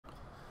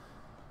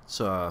It's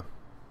a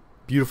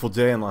beautiful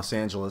day in Los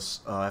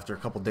Angeles after a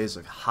couple days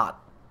of hot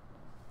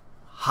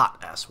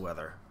ass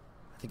weather.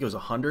 I think it was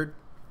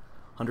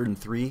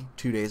 103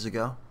 2 days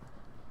ago.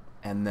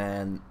 And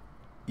then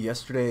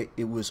yesterday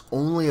it was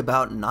only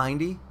about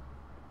 90,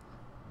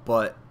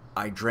 but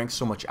I drank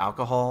so much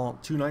alcohol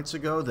 2 nights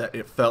ago that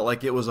it felt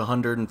like it was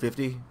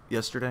 150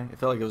 yesterday. It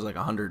felt like it was like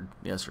 100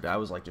 yesterday. I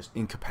was like just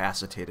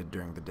incapacitated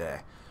during the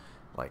day.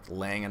 Like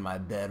laying in my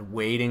bed,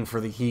 waiting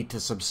for the heat to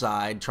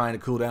subside, trying to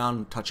cool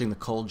down, touching the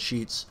cold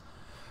sheets.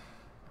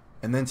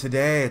 And then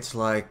today it's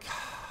like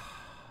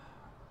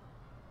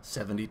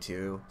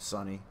 72,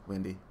 sunny,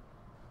 windy,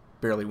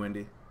 barely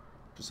windy.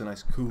 Just a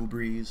nice cool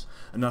breeze.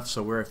 Enough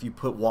so where if you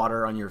put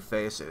water on your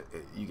face,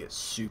 you get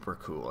super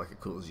cool, like it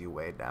cools you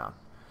way down.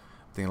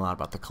 I'm thinking a lot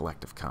about the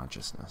collective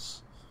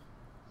consciousness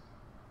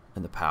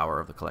and the power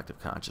of the collective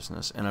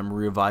consciousness. And I'm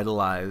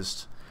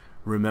revitalized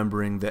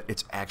remembering that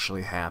it's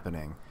actually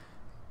happening.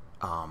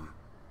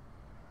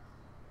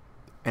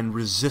 And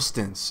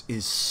resistance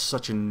is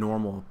such a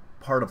normal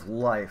part of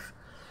life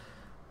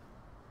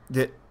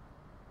that,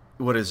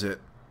 what is it?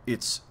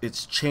 It's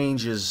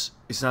changes.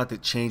 It's not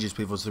that changes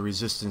people. It's the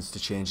resistance to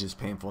change is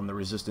painful, and the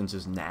resistance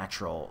is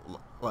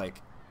natural.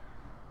 Like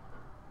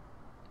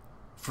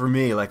for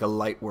me, like a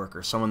light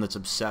worker, someone that's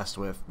obsessed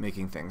with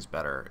making things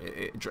better,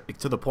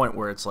 to the point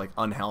where it's like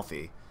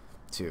unhealthy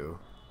to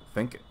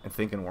think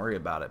and worry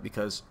about it,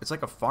 because it's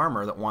like a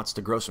farmer that wants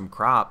to grow some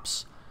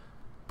crops,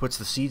 puts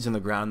the seeds in the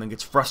ground, and then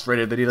gets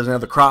frustrated that he doesn't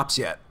have the crops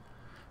yet.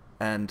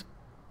 And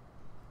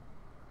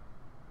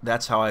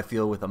that's how I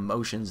feel with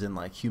emotions and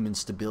like human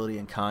stability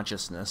and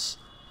consciousness.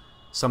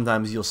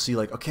 Sometimes you'll see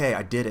like, okay,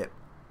 I did it.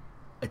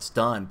 It's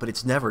done, but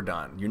it's never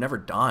done. You're never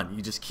done.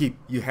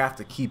 You have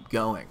to keep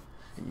going,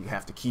 and you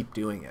have to keep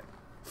doing it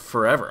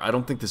forever. I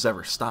don't think this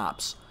ever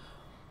stops.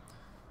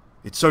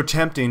 It's so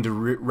tempting to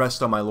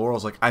rest on my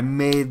laurels. Like, I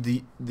made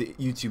the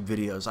YouTube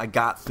videos. I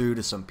got through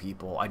to some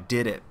people. I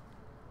did it.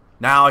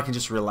 Now I can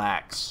just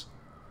relax.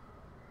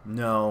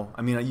 No,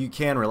 I mean, you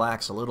can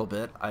relax a little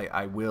bit.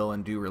 I will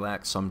and do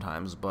relax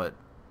sometimes, but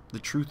the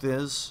truth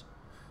is,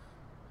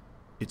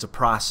 it's a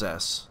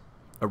process,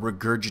 a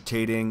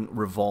regurgitating,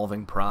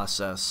 revolving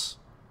process.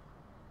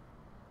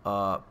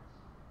 I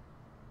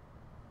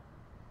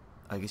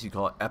guess you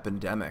call it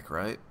epidemic,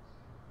 right?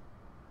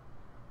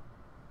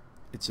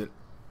 It's a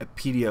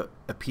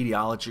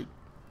pediological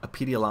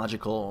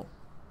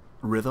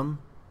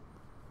rhythm.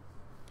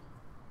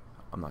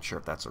 I'm not sure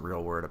if that's a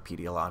real word,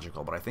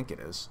 epidemiological, but I think it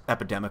is.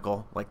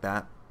 Epidemical, like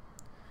that.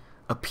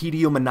 A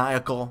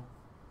pediomaniacal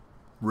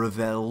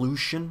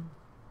revolution.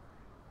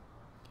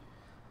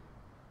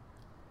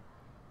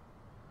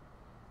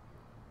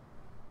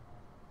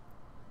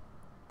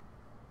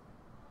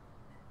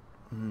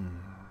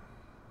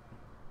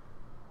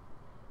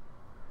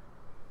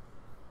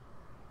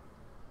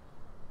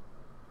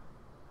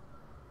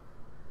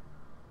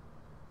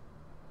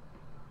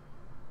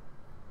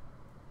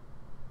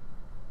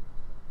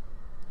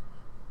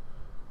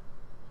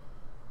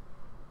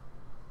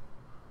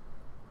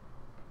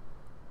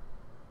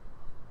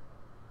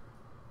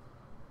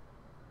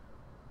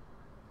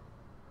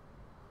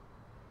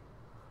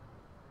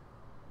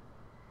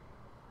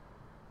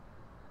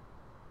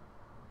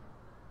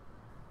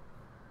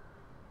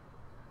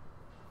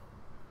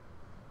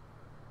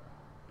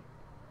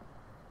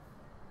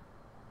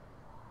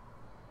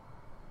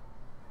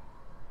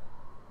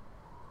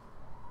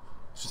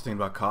 Just thinking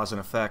about cause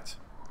and effect.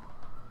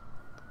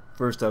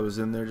 First I was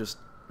in there just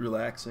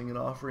relaxing and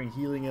offering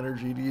healing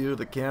energy to you,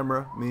 the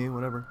camera, me,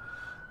 whatever.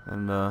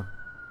 And I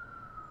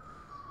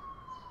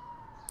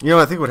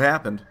think what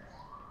happened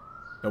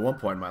at one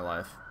point in my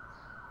life,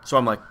 so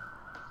I'm like,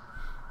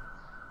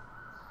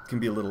 can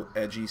be a little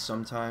edgy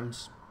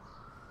sometimes.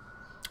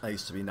 I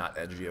used to be not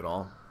edgy at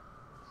all.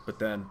 But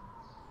then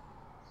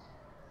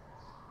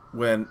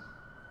when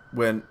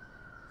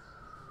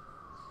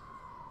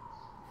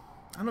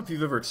I don't know if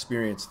you've ever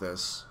experienced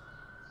this.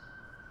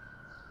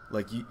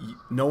 Like,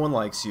 no one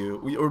likes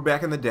you. Or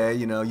back in the day,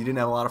 you didn't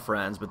have a lot of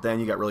friends, but then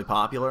you got really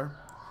popular,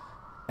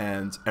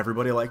 and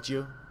everybody liked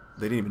you.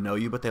 They didn't even know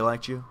you, but they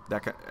liked you.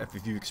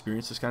 If you've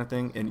experienced this kind of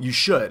thing, and you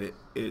should,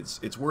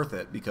 it's worth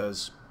it,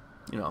 because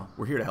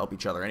we're here to help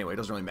each other anyway. It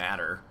doesn't really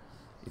matter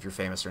if you're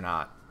famous or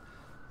not.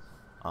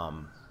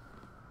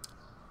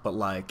 But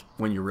like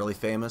when you're really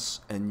famous,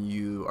 and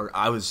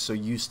I was so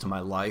used to my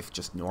life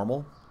just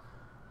normal.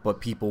 But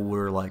people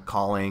were like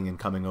calling and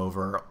coming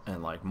over,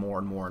 and like more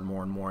and more and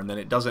more and more, and then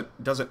it doesn't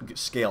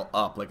scale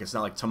up. Like, it's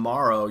not like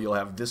tomorrow you'll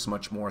have this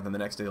much more, then the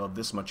next day you'll have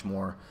this much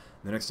more,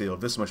 and the next day you'll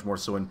have this much more.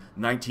 So in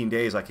 19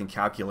 days I can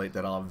calculate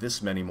that I'll have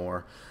this many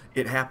more.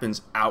 It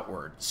happens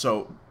outward.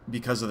 So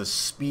because of the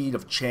speed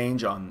of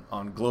change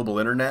on global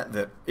internet,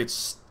 that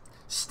it's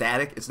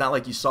static. It's not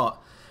like you saw.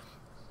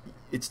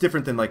 It's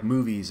different than like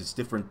movies. It's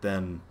different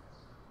than.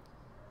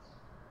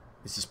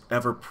 It's this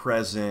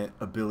ever-present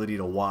ability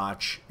to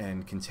watch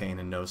and contain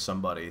and know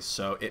somebody.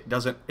 So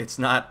it's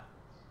not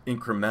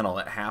incremental.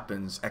 It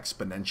happens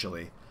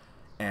exponentially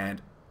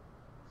and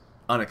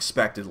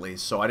unexpectedly.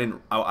 So I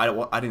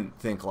didn't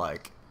think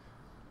like,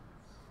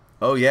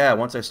 oh yeah,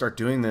 once I start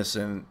doing this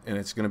and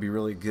it's going to be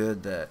really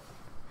good, that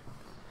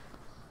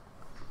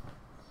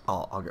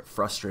I'll get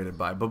frustrated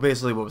by it. But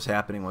basically what was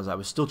happening was I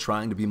was still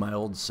trying to be my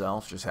old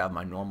self, just have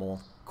my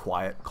normal,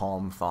 quiet,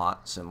 calm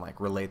thoughts and like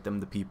relate them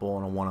to people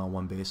on a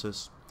one-on-one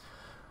basis.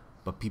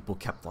 But people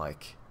kept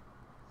like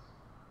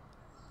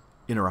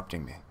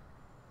interrupting me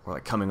or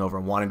like coming over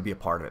and wanting to be a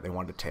part of it. They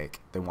wanted to take,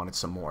 they wanted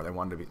some more. They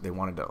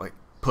wanted to like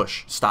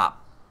push,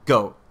 stop,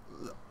 go.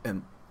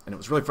 And it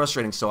was really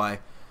frustrating. So I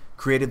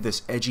created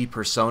this edgy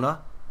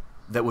persona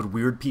that would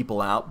weird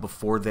people out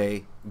before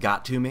they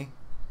got to me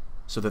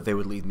so that they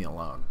would leave me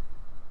alone.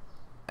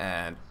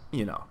 And,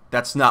 you know,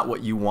 that's not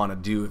what you want to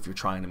do if you're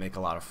trying to make a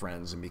lot of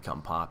friends and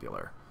become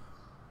popular.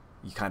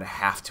 You kind of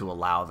have to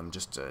allow them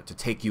just to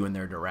take you in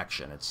their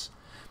direction. It's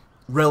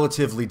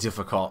relatively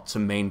difficult to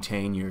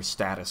maintain your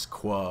status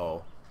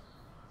quo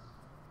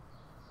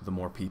the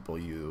more people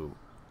you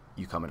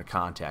come into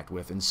contact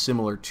with. And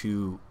similar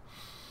to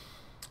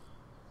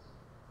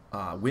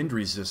wind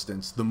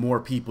resistance, the more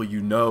people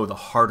you know, the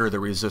harder the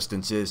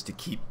resistance is to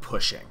keep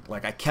pushing.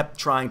 Like, I kept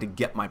trying to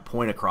get my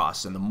point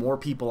across, and the more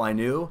people I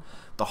knew,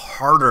 the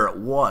harder it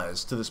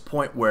was, to this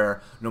point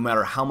where no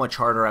matter how much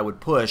harder I would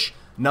push,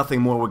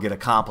 nothing more would get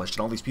accomplished.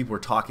 And all these people were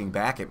talking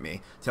back at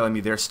me, telling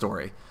me their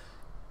story.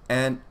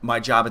 And my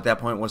job at that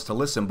point was to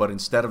listen, but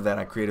instead of that,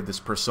 I created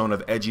this persona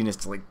of edginess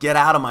to like, get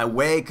out of my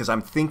way because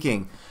I'm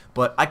thinking,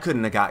 but I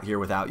couldn't have got here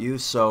without you.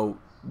 So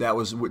that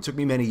was, it took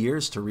me many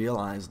years to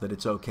realize that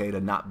it's okay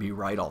to not be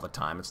right all the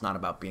time. It's not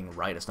about being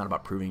right. It's not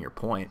about proving your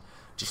point.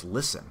 Just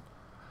listen.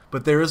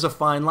 But there is a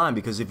fine line,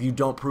 because if you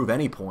don't prove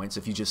any points,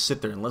 if you just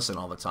sit there and listen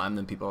all the time,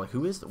 then people are like,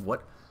 who is that?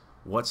 What?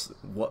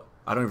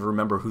 I don't even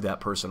remember who that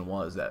person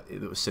was that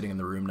was sitting in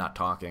the room not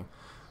talking.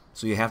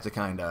 So you have to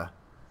kind of,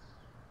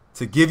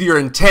 to give your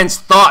intense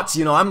thoughts.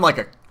 You know, I'm like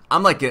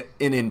an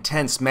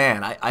intense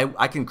man.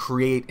 I can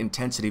create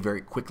intensity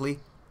very quickly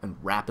and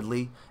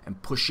rapidly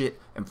and push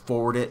it and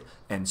forward it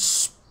and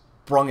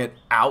sprung it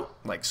out,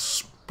 like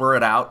spur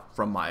it out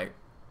from my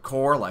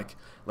core, like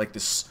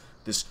this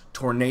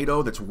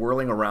tornado that's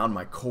whirling around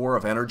my core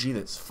of energy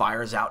that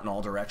fires out in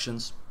all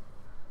directions.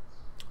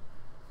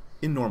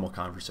 In normal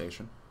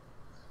conversation.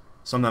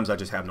 Sometimes I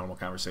just have normal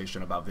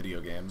conversation about video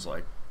games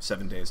like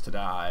 7 Days to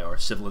Die or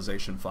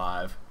Civilization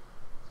 5.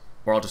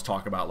 Or I'll just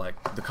talk about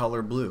like the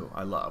color blue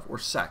I love, or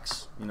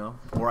sex, you know?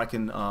 Or I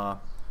can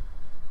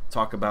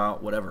talk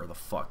about whatever the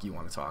fuck you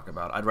want to talk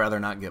about. I'd rather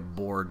not get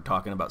bored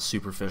talking about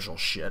superficial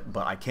shit,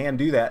 but I can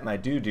do that, and I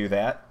do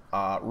that.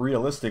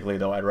 Realistically,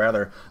 though, I'd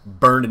rather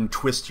burn and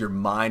twist your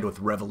mind with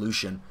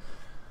revolution.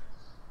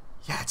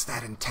 Yeah, it's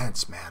that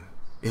intense, man.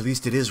 At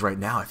least it is right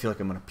now. I feel like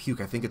I'm gonna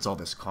puke. I think it's all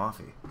this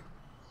coffee.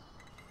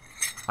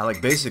 I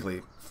like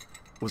basically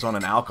was on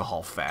an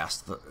alcohol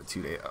fast the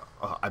 2 days.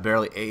 I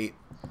barely ate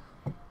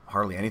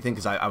hardly anything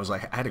because I was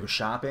like, I had to go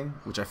shopping,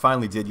 which I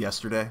finally did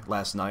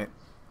last night.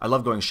 I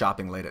love going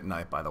shopping late at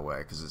night, by the way,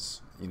 because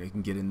it's, you know, you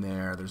can get in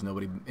there, there's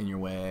nobody in your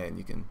way, and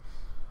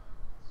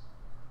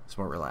it's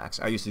more relaxed.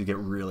 I used to get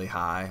really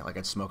high, like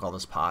I'd smoke all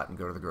this pot and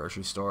go to the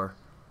grocery store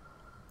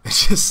and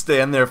just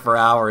stand there for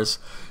hours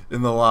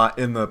in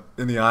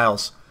the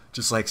aisles,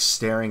 just like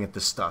staring at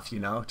this stuff, you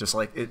know, just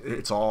like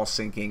it's all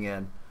sinking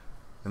in,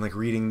 and like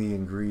reading the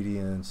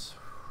ingredients.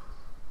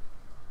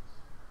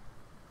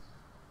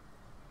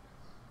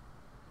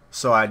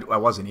 So I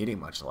wasn't eating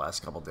much the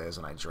last couple days,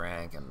 and I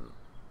drank and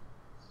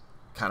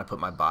kind of put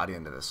my body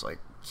into this like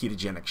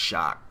ketogenic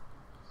shock.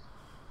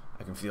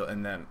 I can feel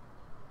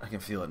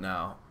it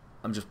now.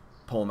 I'm just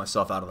pulling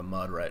myself out of the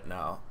mud right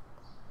now.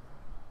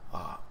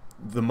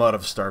 The mud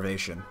of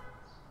starvation,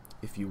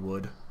 if you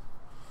would.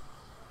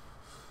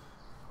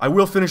 I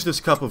will finish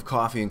this cup of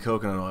coffee and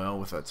coconut oil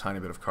with a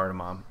tiny bit of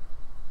cardamom.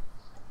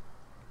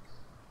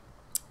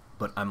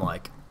 But I'm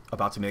like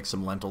about to make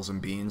some lentils and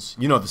beans.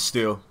 You know, the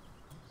stew.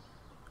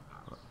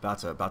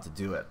 About to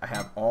do it. I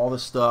have all the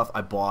stuff.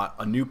 I bought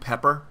a new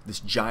pepper, this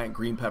giant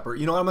green pepper.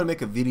 You know what? I'm gonna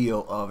make a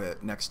video of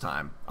it next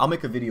time. I'll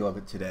make a video of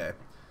it today,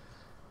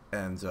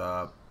 and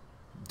I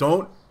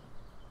will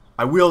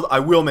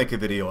make a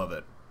video of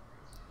it.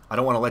 I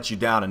don't want to let you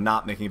down and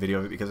not making a video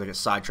of it because I get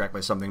sidetracked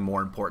by something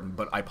more important.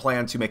 But I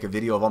plan to make a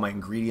video of all my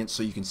ingredients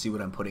so you can see what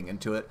I'm putting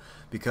into it,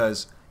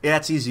 because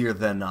that's easier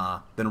than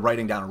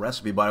writing down a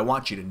recipe. But I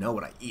want you to know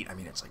what I eat. I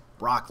mean, it's like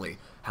broccoli,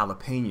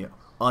 jalapeno,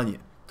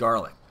 onion,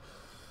 garlic,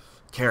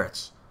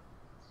 carrots,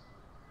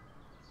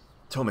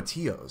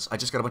 tomatillos. I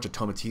just got a bunch of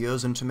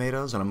tomatillos and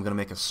tomatoes, and I'm gonna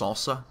make a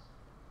salsa,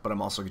 but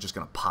I'm also just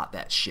gonna pot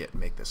that shit and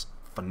make this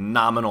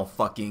phenomenal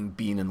fucking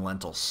bean and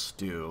lentil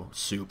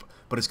soup.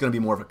 But it's gonna be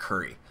more of a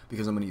curry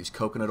because I'm gonna use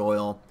coconut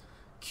oil,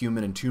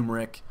 cumin and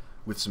turmeric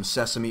with some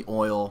sesame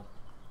oil.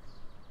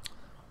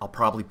 I'll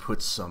probably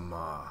put some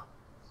I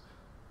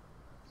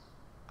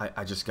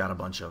just got a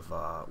bunch of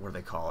what do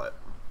they call it?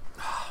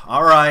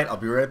 All right, I'll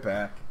be right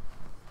back.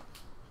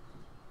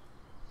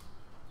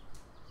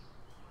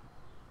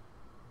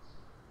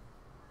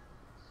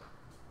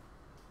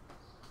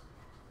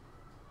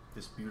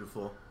 This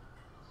beautiful,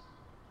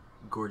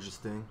 gorgeous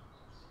thing,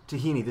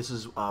 tahini. This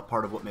is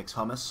part of what makes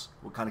hummus.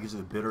 What kind of gives it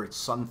the bitter? It's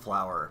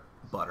sunflower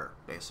butter,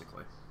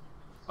 basically.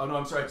 Oh no,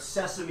 I'm sorry. It's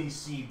sesame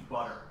seed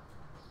butter.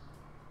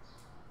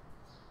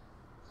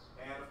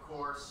 And of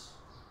course,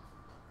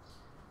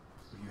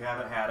 if you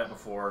haven't had it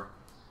before,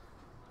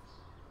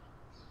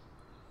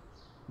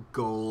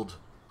 gold,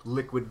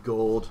 liquid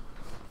gold.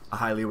 I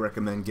highly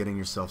recommend getting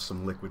yourself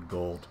some liquid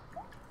gold.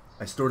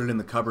 I stored it in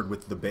the cupboard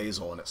with the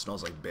basil, and it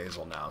smells like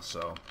basil now,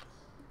 so...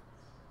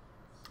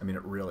 I mean,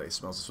 it really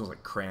smells. It smells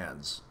like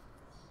crayons.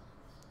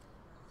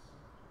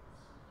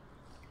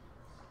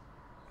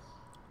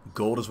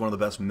 Gold is one of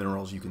the best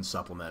minerals you can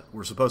supplement.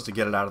 We're supposed to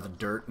get it out of the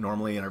dirt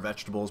normally in our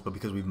vegetables, but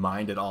because we've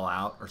mined it all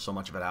out, or so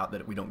much of it out,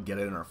 that we don't get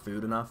it in our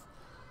food enough.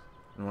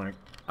 And like,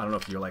 I don't know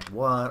if you're like,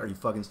 what? Are you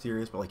fucking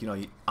serious? But like, you know,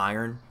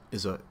 iron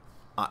is a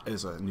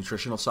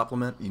nutritional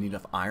supplement. You need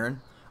enough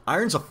iron.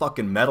 Iron's a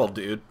fucking metal,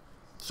 dude.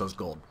 So is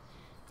gold.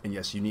 And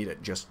yes, you need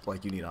it just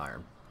like you need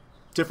iron.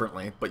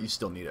 Differently, but you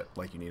still need it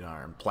like you need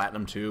iron.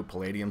 Platinum too,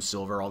 palladium,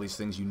 silver, all these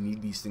things. You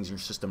need these things in your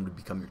system to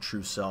become your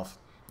true self.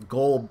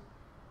 Gold,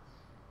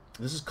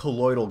 this is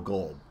colloidal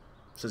gold.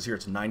 It says here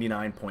it's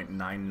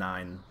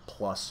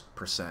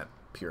 99.99+%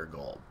 pure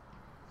gold.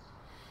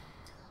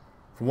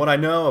 From what I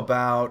know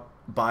about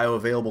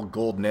bioavailable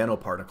gold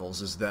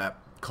nanoparticles is that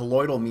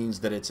colloidal means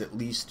that it's at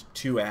least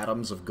 2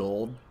 atoms of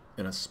gold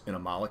in a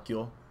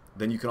molecule.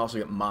 Then you can also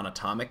get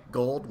monatomic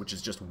gold, which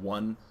is just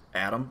 1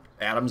 atom,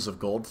 atoms of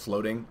gold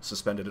floating,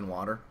 suspended in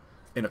water,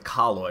 in a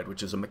colloid,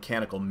 which is a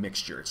mechanical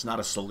mixture. It's not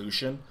a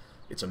solution,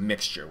 it's a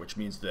mixture, which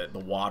means that the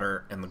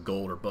water and the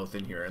gold are both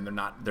in here, and they're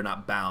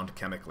not bound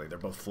chemically. They're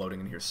both floating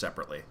in here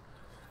separately.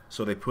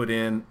 So they put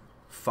in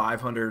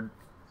 500,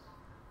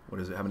 what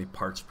is it, how many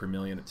parts per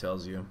million it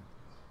tells you.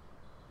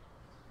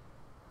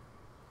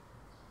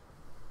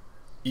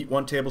 Eat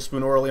 1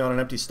 tablespoon orally on an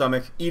empty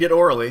stomach. Eat it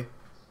orally,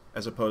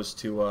 as opposed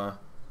to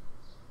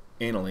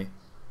anally.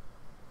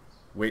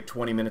 Wait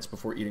 20 minutes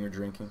before eating or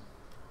drinking.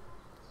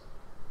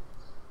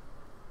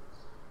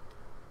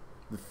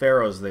 The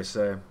pharaohs, they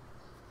say,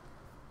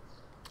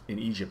 in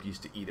Egypt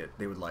used to eat it.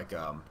 They would like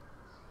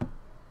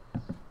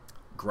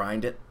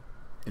grind it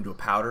into a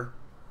powder.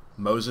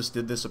 Moses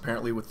did this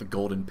apparently with the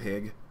golden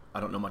pig. I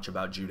don't know much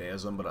about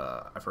Judaism, but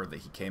I've heard that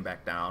he came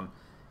back down,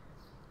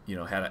 you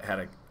know, had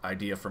an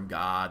idea from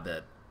God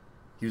that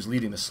he was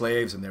leading the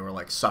slaves and they were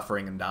like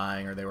suffering and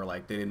dying, or they were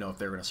like, they didn't know if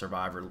they were going to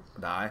survive or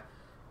die.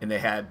 And they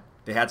had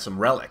some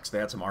relics, they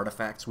had some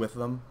artifacts with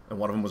them, and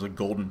one of them was a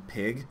golden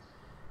pig,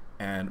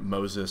 and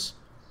Moses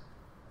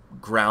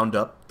ground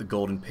up the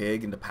golden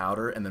pig into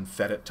powder and then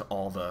fed it to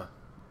all the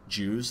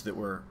Jews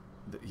that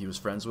he was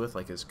friends with,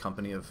 like his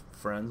company of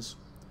friends,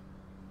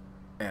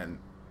 and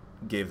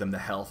gave them the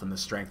health and the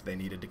strength they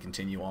needed to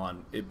continue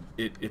on.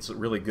 It's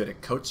really good.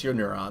 It coats your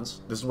neurons.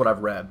 This is what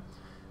I've read.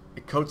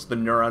 It coats the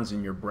neurons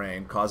in your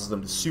brain, causes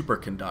them to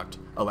superconduct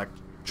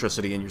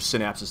electricity in your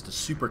synapses to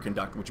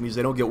superconduct, which means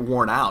they don't get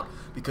worn out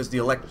because the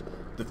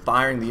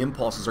firing, the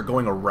impulses are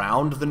going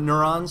around the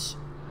neurons.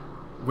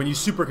 When you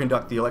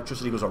superconduct, the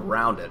electricity goes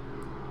around it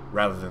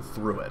rather than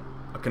through it.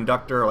 A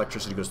conductor,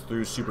 electricity goes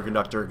through.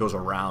 Superconductor goes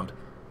around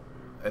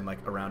and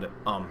like around it.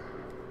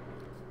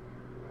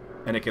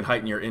 And it can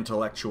heighten your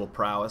intellectual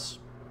prowess.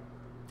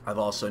 I've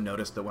also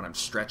noticed that when I'm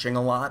stretching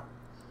a lot,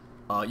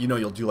 you know,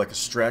 you'll do like a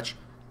stretch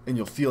and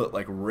you'll feel it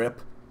like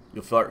rip.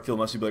 You'll feel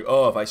muscle, you'll be like,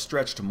 oh, if I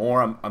stretched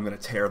more, I'm going to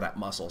tear that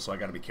muscle, so I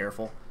got to be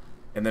careful.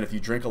 And then if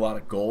you drink a lot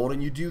of gold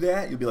and you do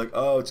that, you'll be like,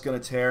 oh, it's going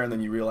to tear, and then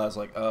you realize,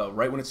 like, oh,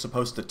 right when it's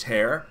supposed to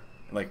tear,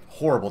 like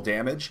horrible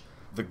damage,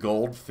 the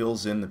gold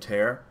fills in the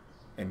tear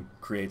and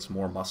creates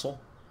more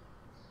muscle.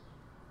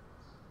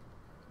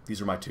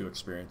 These are my 2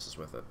 experiences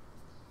with it.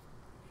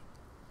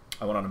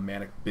 I went on a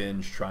manic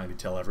binge trying to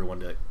tell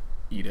everyone to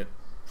eat it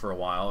for a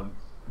while and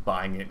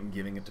buying it and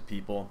giving it to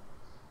people.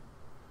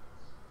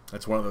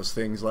 That's one of those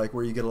things like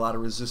where you get a lot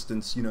of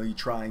resistance. You know, you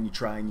try and you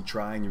try and you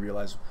try and you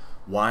realize,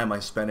 why am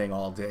I spending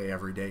all day,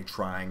 every day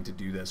trying to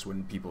do this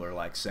when people are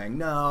like saying,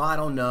 no, I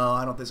don't know,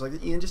 I don't think so.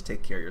 Like, Ian, just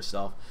take care of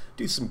yourself.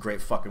 Do some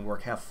great fucking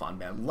work. Have fun,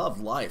 man.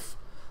 Love life.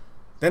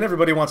 Then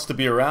everybody wants to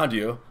be around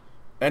you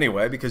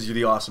anyway because you're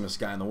the awesomest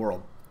guy in the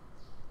world.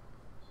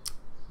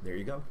 There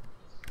you go.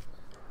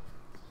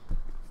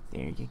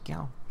 There you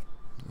go.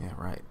 Yeah,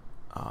 right.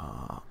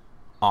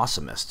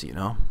 Awesomest, you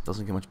know?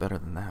 Doesn't get much better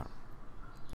than that.